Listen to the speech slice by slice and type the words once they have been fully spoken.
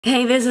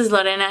Hey, this is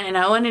Lorena, and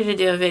I wanted to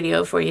do a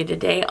video for you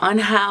today on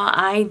how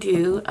I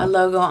do a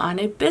logo on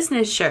a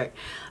business shirt.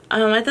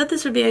 I thought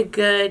this would be a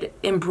good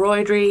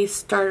embroidery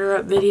starter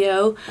up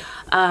video.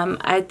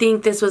 I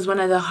think this was one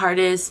of the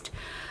hardest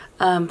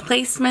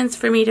placements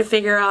for me to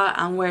figure out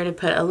on where to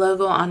put a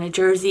logo on a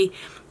jersey,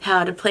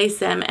 how to place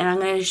them, and I'm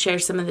going to share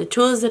some of the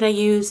tools that I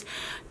use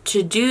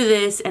to do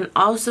this and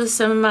also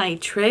some of my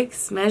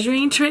tricks,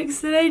 measuring tricks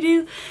that I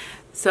do.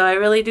 So I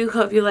really do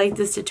hope you like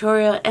this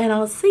tutorial, and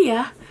I'll see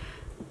ya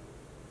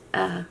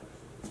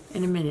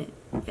in a minute.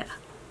 Yeah.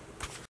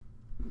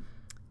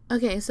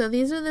 Okay, so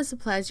these are the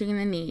supplies you're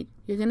gonna need.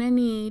 You're gonna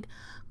need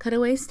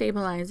cutaway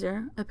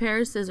stabilizer, a pair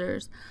of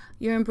scissors,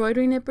 your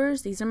embroidery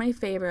nippers. These are my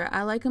favorite.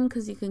 I like them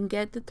because you can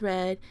get the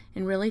thread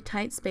in really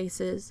tight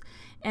spaces.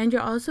 And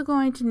you're also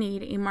going to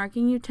need a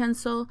marking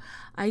utensil.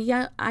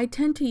 I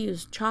tend to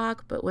use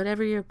chalk, but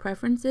whatever your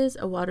preference is,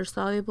 a water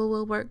soluble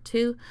will work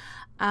too.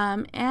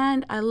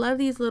 And I love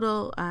these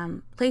little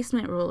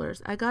placement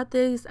rulers. I got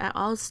these at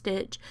All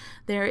Stitch.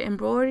 They're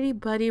embroidery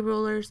buddy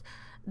rulers.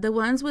 The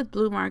ones with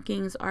blue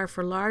markings are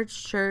for large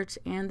shirts,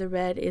 and the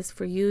red is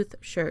for youth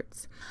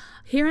shirts.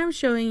 Here I'm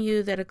showing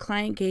you that a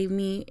client gave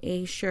me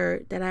a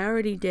shirt that I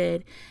already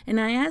did, and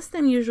I asked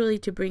them usually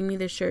to bring me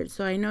the shirt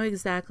so I know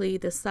exactly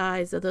the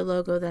size of the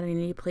logo that I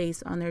need to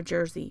place on their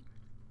jersey.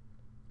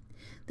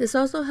 This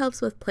also helps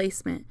with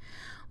placement.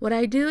 What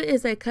I do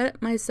is I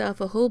cut myself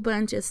a whole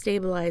bunch of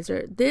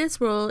stabilizer. This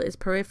roll is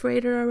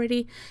perforated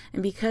already,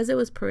 and because it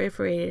was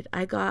perforated,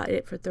 I got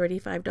it for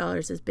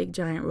 $35, this big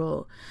giant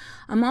roll.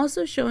 I'm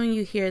also showing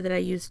you here that I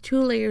use 2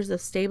 layers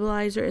of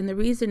stabilizer, and the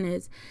reason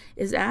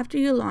is after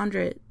you launder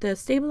it, the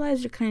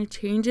stabilizer kind of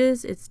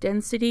changes its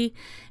density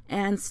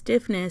and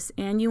stiffness,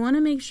 and you want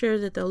to make sure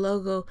that the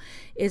logo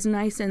is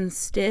nice and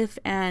stiff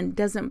and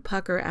doesn't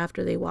pucker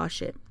after they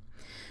wash it.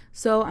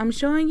 So I'm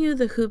showing you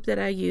the hoop that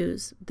I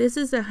use. This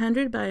is a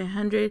 100 by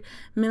 100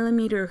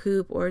 millimeter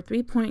hoop, or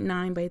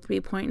 3.9 by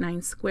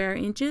 3.9 square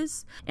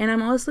inches. And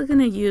I'm also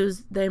going to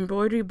use the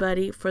embroidery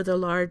buddy for the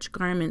large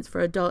garments for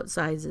adult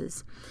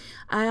sizes.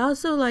 I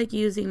also like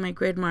using my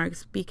grid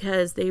marks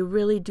because they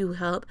really do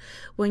help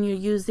when you're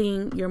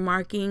using your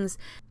markings.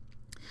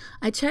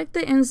 I checked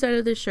the inside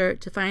of the shirt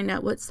to find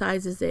out what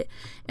size is it,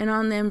 and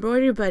on the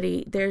embroidery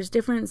buddy there's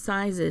different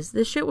sizes.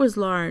 This shirt was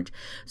large,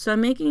 so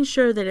I'm making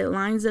sure that it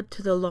lines up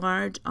to the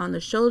large on the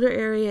shoulder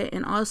area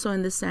and also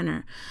in the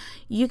center.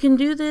 You can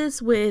do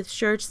this with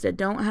shirts that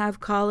don't have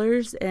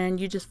collars, and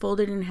you just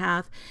fold it in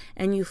half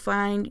and you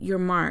find your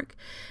mark.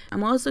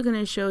 I'm also going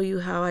to show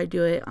you how I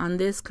do it on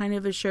this kind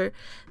of a shirt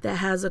that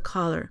has a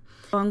collar.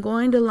 So I'm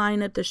going to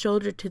line up the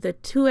shoulder to the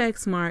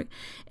 2X mark,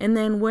 and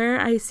then where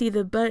I see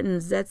the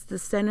buttons, that's the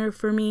center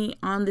for me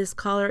on this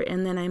collar,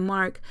 and then I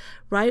mark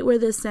right where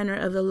the center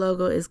of the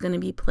logo is going to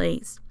be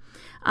placed.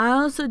 I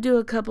also do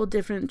a couple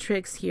different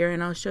tricks here,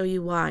 and I'll show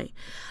you why.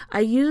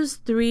 I use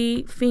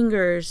 3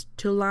 fingers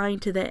to line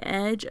to the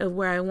edge of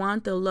where I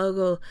want the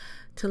logo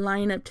to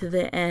line up to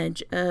the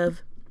edge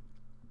of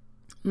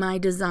my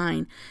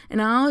design,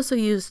 and I also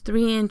use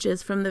 3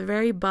 inches from the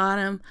very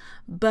bottom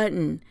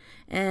button,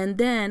 and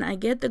then I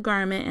get the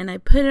garment and I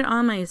put it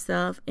on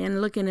myself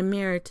and look in a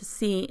mirror to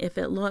see if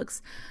it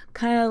looks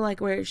kind of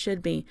like where it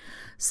should be.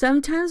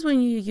 Sometimes when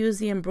you use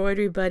the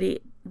embroidery buddy,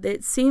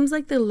 it seems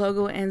like the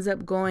logo ends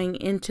up going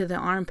into the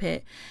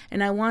armpit,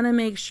 and I want to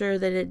make sure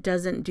that it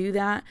doesn't do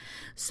that.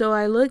 So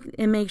I look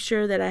and make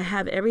sure that I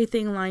have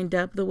everything lined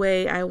up the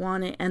way I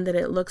want it and that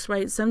it looks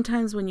right.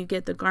 Sometimes when you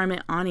get the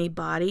garment on a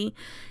body,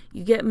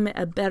 you get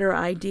a better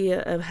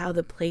idea of how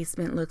the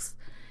placement looks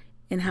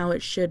and how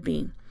it should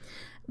be.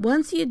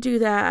 Once you do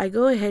that, I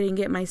go ahead and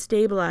get my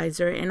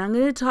stabilizer, and I'm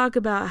going to talk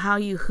about how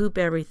you hoop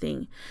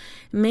everything.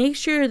 Make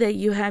sure that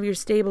you have your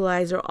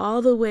stabilizer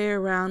all the way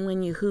around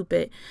when you hoop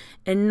it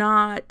and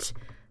not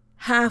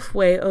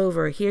halfway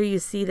over. Here you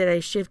see that I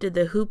shifted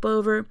the hoop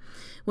over.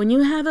 When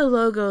you have a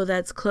logo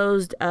that's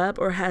closed up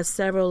or has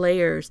several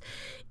layers,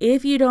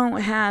 if you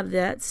don't have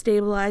that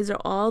stabilizer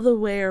all the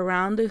way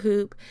around the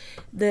hoop,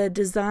 the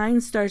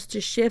design starts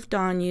to shift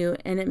on you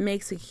and it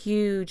makes a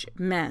huge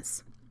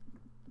mess.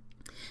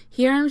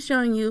 Here I'm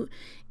showing you,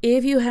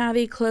 if you have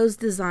a closed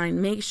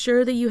design, make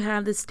sure that you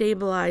have the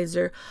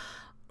stabilizer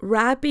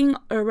wrapping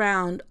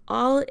around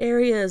all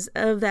areas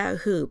of that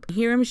hoop.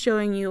 Here I'm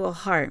showing you a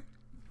heart.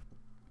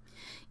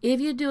 If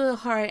you do a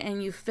heart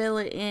and you fill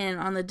it in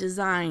on the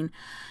design,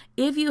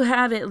 if you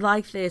have it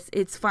like this,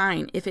 it's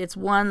fine if it's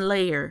 1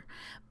 layer.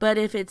 But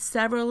if it's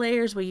several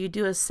layers where you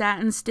do a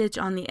satin stitch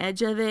on the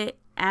edge of it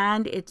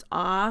and it's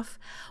off,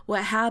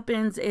 what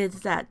happens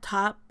is that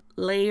top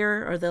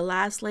layer or the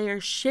last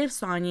layer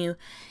shifts on you,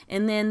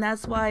 and then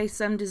that's why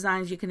some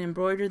designs you can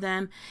embroider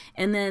them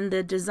and then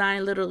the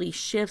design literally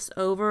shifts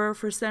over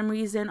for some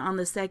reason on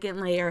the second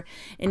layer,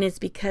 and it's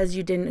because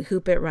you didn't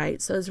hoop it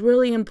right. So it's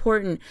really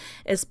important,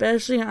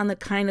 especially on the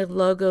kind of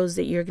logos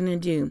that you're going to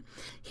do.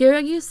 Here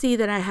you see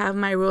that I have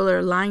my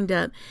ruler lined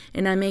up,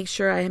 and I make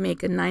sure I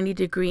make a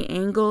 90-degree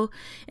angle,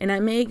 and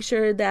I make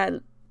sure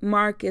that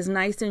mark is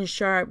nice and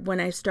sharp when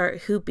I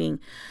start hooping.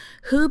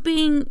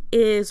 Hooping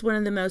is one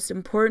of the most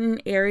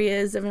important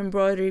areas of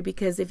embroidery,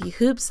 because if you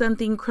hoop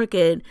something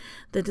crooked,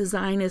 the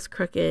design is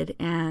crooked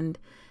and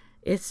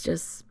it's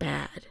just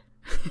bad.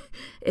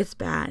 It's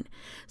bad.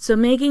 So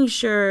making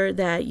sure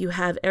that you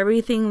have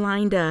everything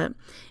lined up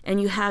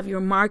and you have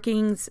your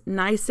markings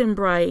nice and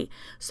bright,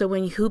 so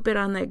when you hoop it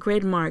on that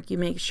grid mark, you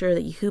make sure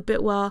that you hoop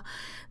it well.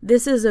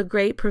 This is a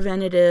great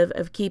preventative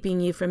of keeping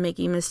you from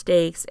making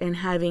mistakes and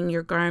having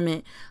your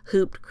garment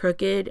hooped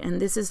crooked,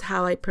 and this is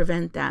how I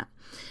prevent that.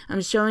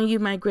 I'm showing you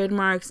my grid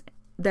marks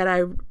that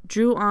I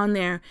drew on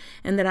there,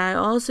 and that I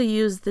also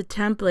use the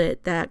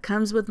template that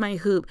comes with my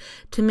hoop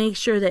to make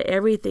sure that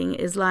everything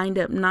is lined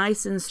up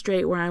nice and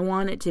straight where I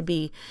want it to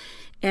be.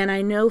 And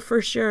I know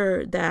for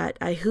sure that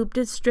I hooped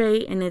it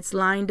straight and it's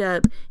lined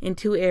up in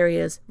two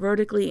areas,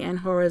 vertically and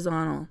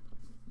horizontal.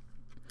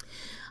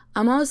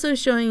 I'm also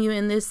showing you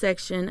in this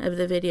section of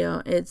the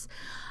video, it's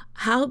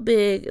how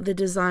big the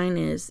design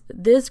is.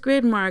 This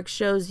grid mark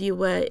shows you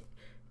what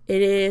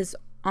it is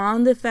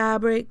on the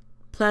fabric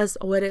plus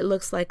what it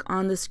looks like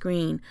on the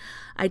screen.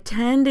 I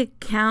tend to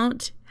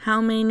count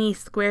how many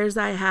squares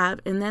I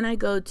have, and then I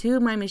go to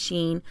my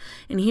machine,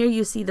 and here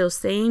you see those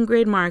same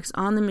grid marks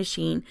on the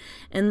machine,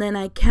 and then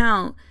I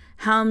count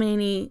how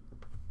many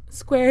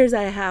squares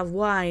I have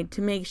wide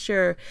to make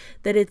sure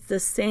that it's the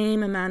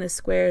same amount of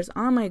squares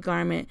on my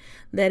garment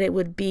that it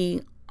would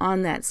be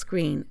on that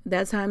screen.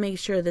 That's how I make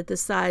sure that the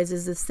size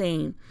is the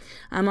same.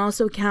 I'm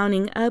also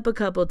counting up a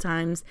couple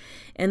times,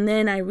 and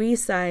then I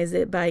resize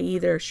it by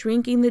either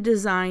shrinking the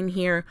design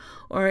here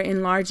or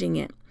enlarging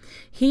it.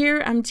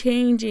 Here I'm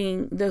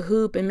changing the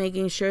hoop and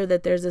making sure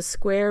that there's a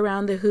square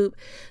around the hoop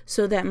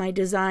so that my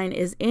design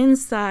is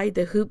inside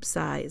the hoop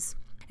size.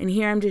 And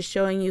here I'm just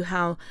showing you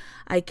how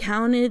I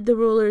counted the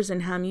rulers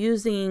and how I'm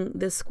using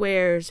the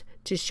squares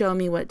to show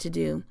me what to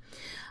do.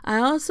 I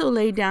also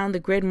lay down the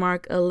grid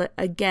mark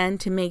again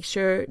to make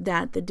sure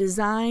that the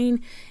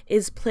design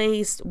is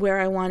placed where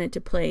I want it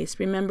to place.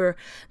 Remember,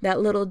 that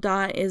little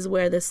dot is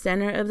where the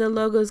center of the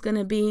logo is going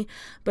to be,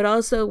 but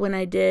also when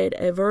I did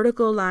a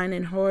vertical line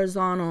and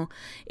horizontal,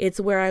 it's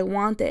where I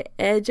want the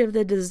edge of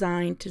the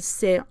design to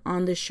sit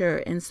on the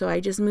shirt. And so I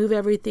just move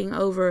everything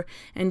over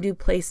and do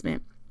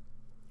placement.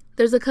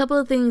 There's a couple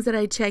of things that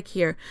I check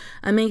here.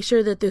 I make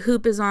sure that the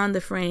hoop is on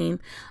the frame.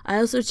 I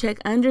also check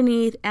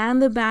underneath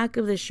and the back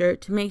of the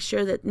shirt to make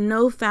sure that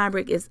no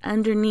fabric is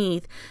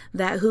underneath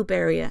that hoop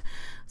area.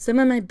 Some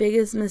of my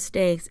biggest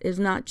mistakes is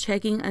not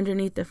checking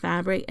underneath the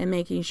fabric and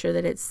making sure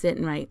that it's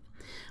sitting right.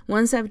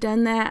 Once I've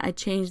done that, I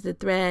change the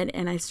thread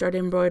and I start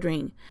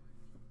embroidering.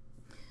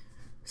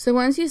 So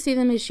once you see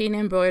the machine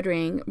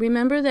embroidering,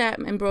 remember that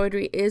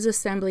embroidery is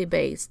assembly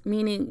based,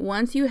 meaning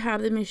once you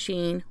have the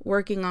machine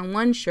working on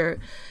one shirt,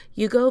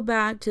 you go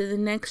back to the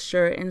next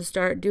shirt and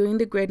start doing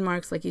the grid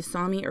marks like you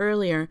saw me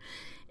earlier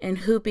and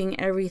hooping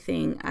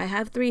everything. I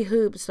have 3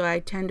 hoops, so I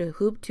tend to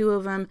hoop 2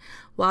 of them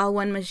while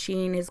one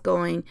machine is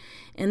going.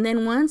 And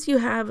then once you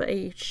have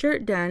a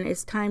shirt done,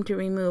 it's time to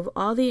remove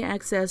all the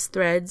excess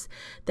threads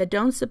that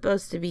don't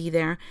supposed to be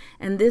there.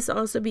 And this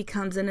also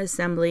becomes an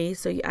assembly.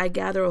 So I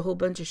gather a whole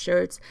bunch of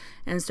shirts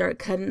and start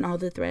cutting all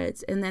the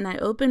threads. And then I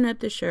open up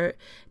the shirt,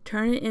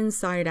 turn it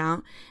inside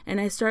out, and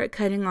I start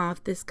cutting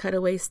off this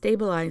cutaway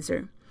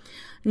stabilizer.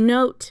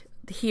 Note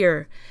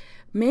here,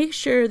 make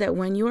sure that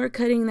when you are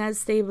cutting that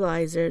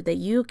stabilizer that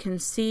you can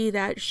see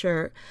that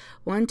shirt.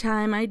 One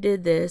time I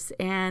did this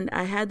and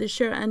I had the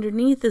shirt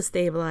underneath the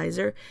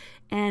stabilizer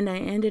and I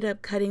ended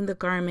up cutting the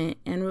garment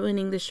and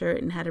ruining the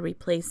shirt and had to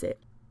replace it.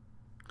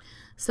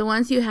 So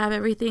once you have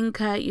everything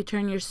cut, you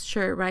turn your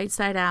shirt right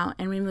side out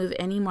and remove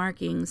any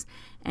markings.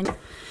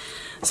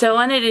 So I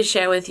wanted to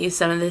share with you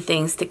some of the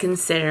things to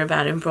consider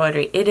about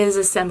embroidery. It is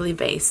assembly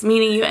based,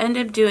 meaning you end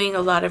up doing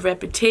a lot of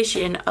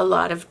repetition a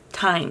lot of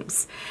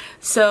times.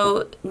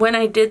 So when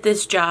I did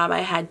this job, I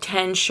had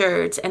 10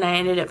 shirts and I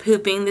ended up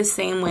hooping the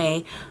same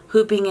way,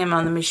 hooping them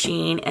on the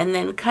machine, and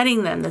then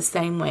cutting them the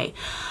same way.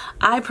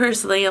 I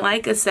personally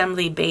like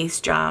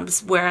assembly-based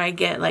jobs where I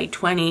get like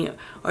 20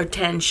 or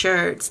 10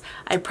 shirts.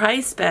 I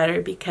price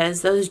better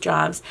because those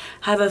jobs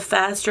have a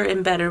faster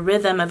and better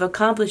rhythm of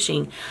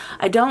accomplishing.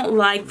 I don't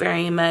like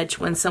very much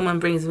when someone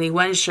brings me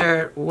 1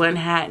 shirt, 1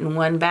 hat, and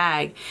 1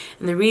 bag.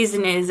 And the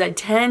reason is I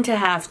tend to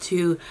have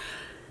to,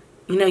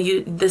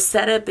 the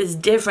setup is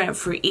different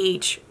for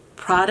each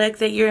product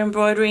that you're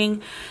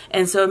embroidering,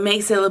 and so it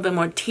makes it a little bit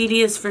more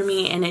tedious for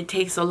me, and it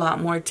takes a lot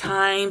more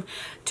time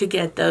to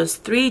get those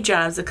 3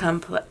 jobs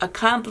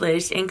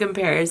accomplished in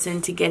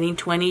comparison to getting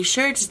 20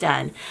 shirts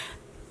done.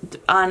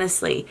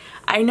 Honestly,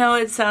 I know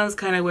it sounds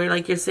kind of weird,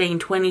 like you're saying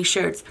 20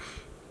 shirts,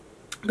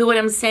 but what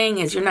I'm saying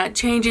is you're not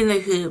changing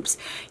the hoops,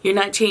 you're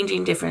not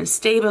changing different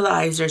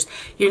stabilizers,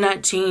 you're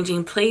not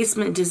changing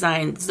placement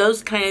designs.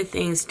 Those kind of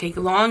things take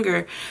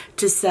longer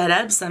to set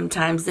up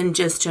sometimes than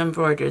just to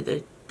embroider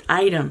the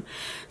item.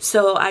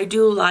 So I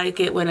do like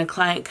it when a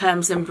client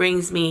comes and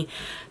brings me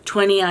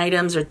 20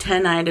 items or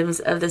 10 items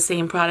of the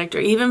same product, or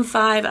even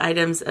 5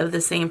 items of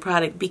the same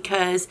product,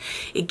 because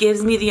it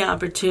gives me the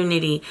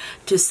opportunity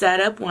to set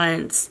up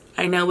once.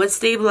 I know what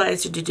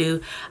stabilizer to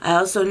do. I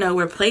also know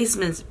where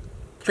placement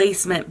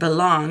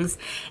belongs,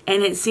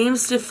 and it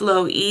seems to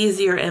flow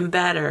easier and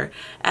better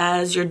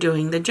as you're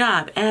doing the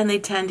job, and they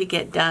tend to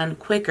get done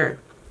quicker.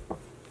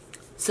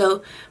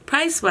 So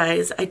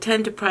price-wise, I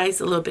tend to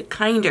price a little bit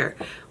kinder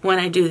when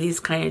I do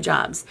these kind of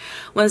jobs.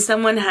 When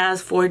someone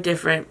has 4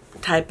 different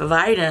type of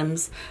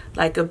items,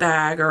 like a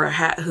bag or a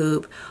hat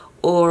hoop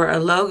or a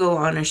logo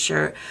on a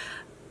shirt,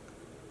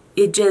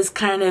 it just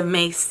kind of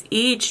makes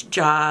each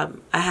job,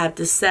 I have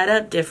to set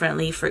up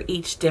differently for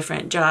each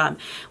different job,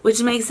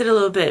 which makes it a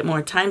little bit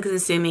more time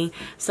consuming.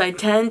 So I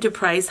tend to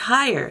price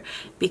higher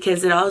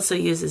because it also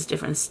uses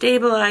different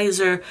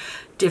stabilizer,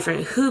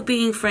 different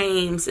hooping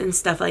frames and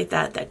stuff like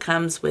that that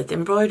comes with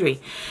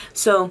embroidery.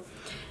 So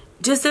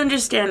just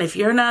understand, if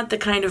you're not the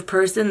kind of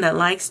person that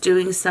likes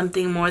doing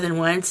something more than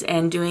once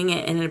and doing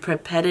it in a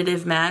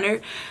repetitive manner,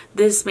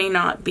 this may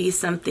not be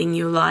something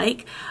you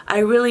like. I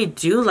really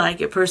do like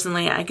it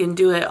personally. I can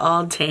do it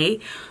all day.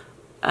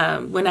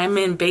 When I'm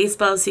in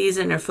baseball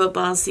season or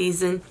football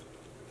season,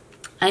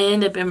 I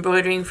end up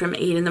embroidering from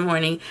 8 in the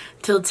morning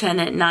till 10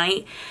 at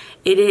night.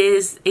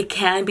 It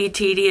can be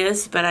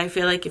tedious, but I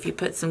feel like if you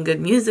put some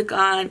good music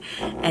on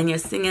and you're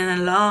singing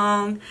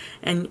along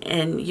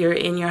and you're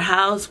in your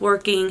house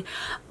working,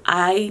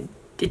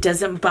 it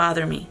doesn't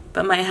bother me.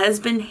 But my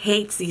husband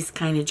hates these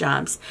kind of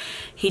jobs.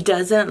 He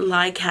doesn't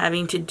like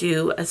having to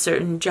do a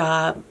certain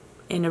job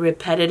in a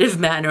repetitive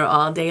manner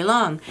all day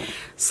long.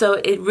 So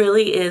it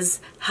really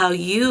is how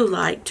you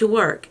like to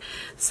work.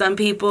 Some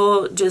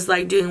people just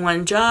like doing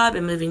one job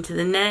and moving to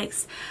the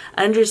next.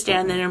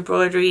 Understand that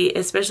embroidery,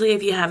 especially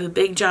if you have a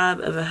big job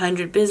of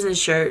 100 business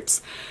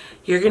shirts,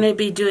 you're going to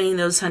be doing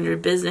those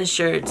 100 business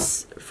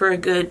shirts for a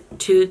good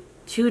two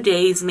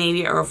days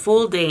maybe, or a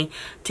full day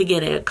to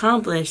get it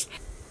accomplished.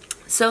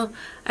 So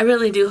I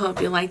really do hope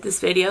you like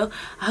this video.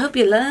 I hope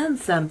you learned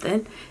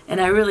something,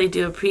 and I really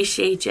do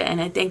appreciate you,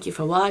 and I thank you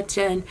for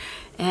watching.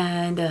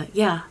 And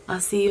yeah, I'll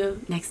see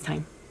you next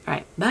time. All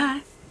right,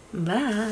 bye. Bye.